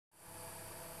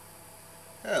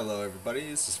Hello everybody,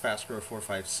 this is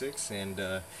FastGrow456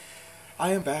 and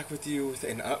I am back with you with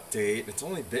an update. It's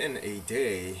only been a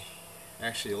day,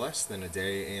 actually less than a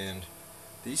day, and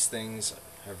these things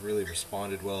have really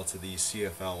responded well to these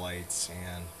CFL lights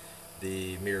and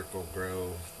the Miracle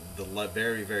Grow, the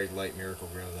very very light Miracle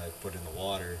Grow that I put in the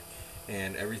water,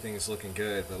 and everything is looking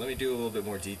good. But let me do a little bit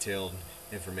more detailed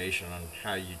information on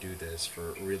how you do this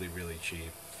for really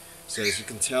cheap. So as you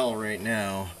can tell right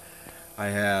now, I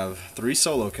have 3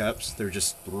 solo cups. They're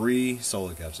just 3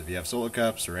 solo cups. If you have solo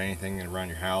cups or anything around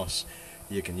your house,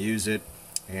 you can use it.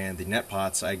 And the net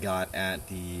pots I got at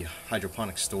the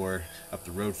hydroponic store up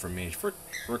the road from me for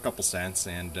a couple cents,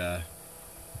 and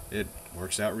it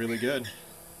works out really good.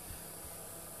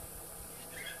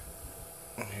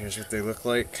 Here's what they look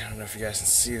like. I don't know if you guys can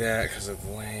see that because of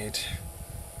the light.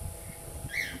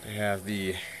 They have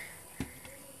the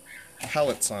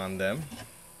pellets on them.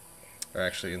 Or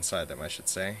actually inside them, I should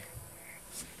say.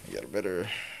 You got a better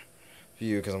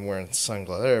view because I'm wearing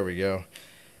sunglasses. There we go.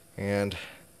 And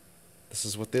this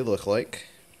is what they look like.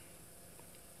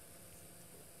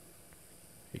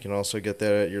 You can also get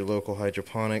that at your local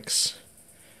hydroponics.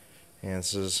 And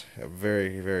this is a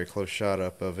very close shot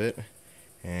up of it.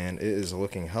 And it is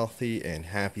looking healthy and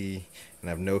happy, and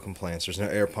I have no complaints. There's no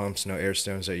air pumps, no air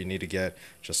stones that you need to get,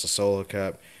 just a solo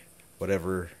cup,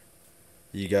 whatever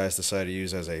you guys decide to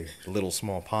use as a little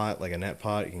small pot, like a net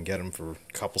pot. You can get them for a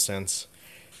couple cents,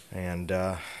 and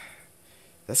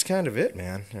that's kind of it,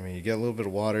 man. I mean, you get a little bit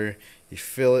of water, you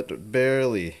fill it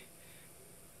barely.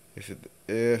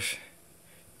 If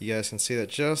you guys can see that,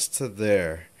 just to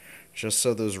there, just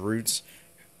so those roots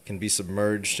can be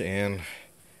submerged and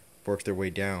work their way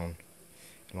down.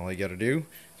 And all you got to do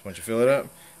is once you fill it up,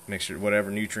 make sure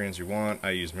whatever nutrients you want. I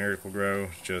use Miracle Grow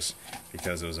just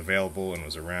because it was available and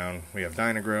was around. We have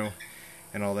Dynagrow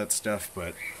and all that stuff,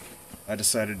 but I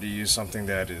decided to use something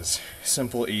that is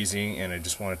simple, easy, and I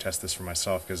just want to test this for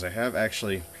myself because I have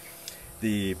actually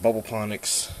the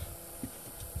Hydroponics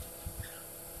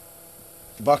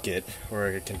bucket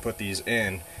where I can put these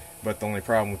in, but the only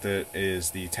problem with it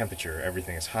is the temperature.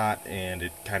 Everything is hot and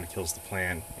it kind of kills the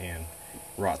plant and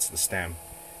rots the stem.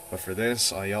 But for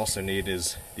this, all you also need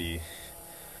is the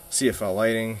CFL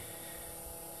lighting,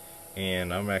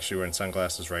 and I'm actually wearing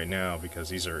sunglasses right now because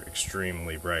these are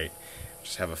extremely bright.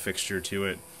 Just have a fixture to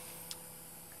it.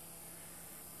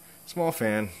 Small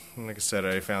fan. Like I said,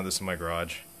 I found this in my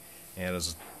garage, and it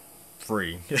was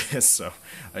free, so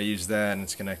I use that, and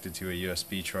it's connected to a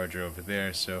USB charger over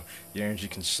there, so the energy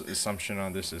consumption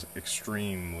on this is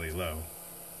extremely low.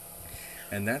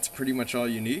 And that's pretty much all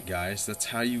you need, guys. That's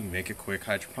how you make a quick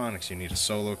hydroponics. You need a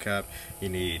solo cup, you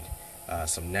need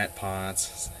some net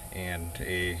pots, and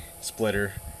a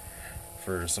splitter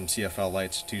for some CFL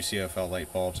lights, 2 CFL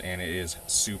light bulbs, and it is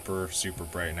super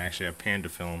bright. And I actually have panda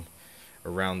film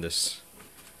around this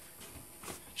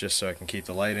just so I can keep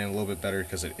the light in a little bit better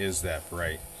because it is that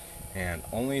bright. And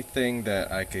only thing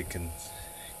that I can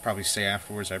probably say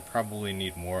afterwards I probably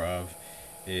need more of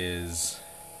is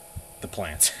the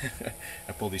plants.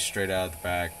 I pulled these straight out of the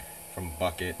bag from a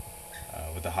bucket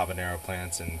with the habanero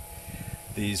plants, and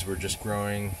these were just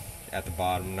growing at the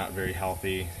bottom, not very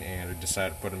healthy, and I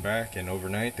decided to put them back, and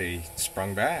overnight they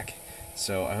sprung back.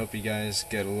 So I hope you guys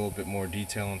get a little bit more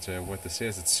detail into what this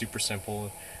is. It's super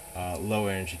simple, low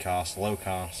energy cost, low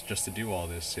cost, just to do all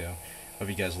this. So hope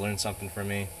you guys learned something from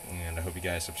me, and I hope you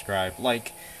guys subscribe,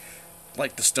 like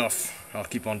the stuff. I'll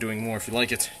keep on doing more if you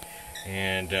like it.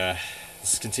 And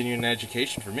this is continuing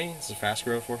education for me. This is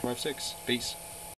FastGrow456. Peace.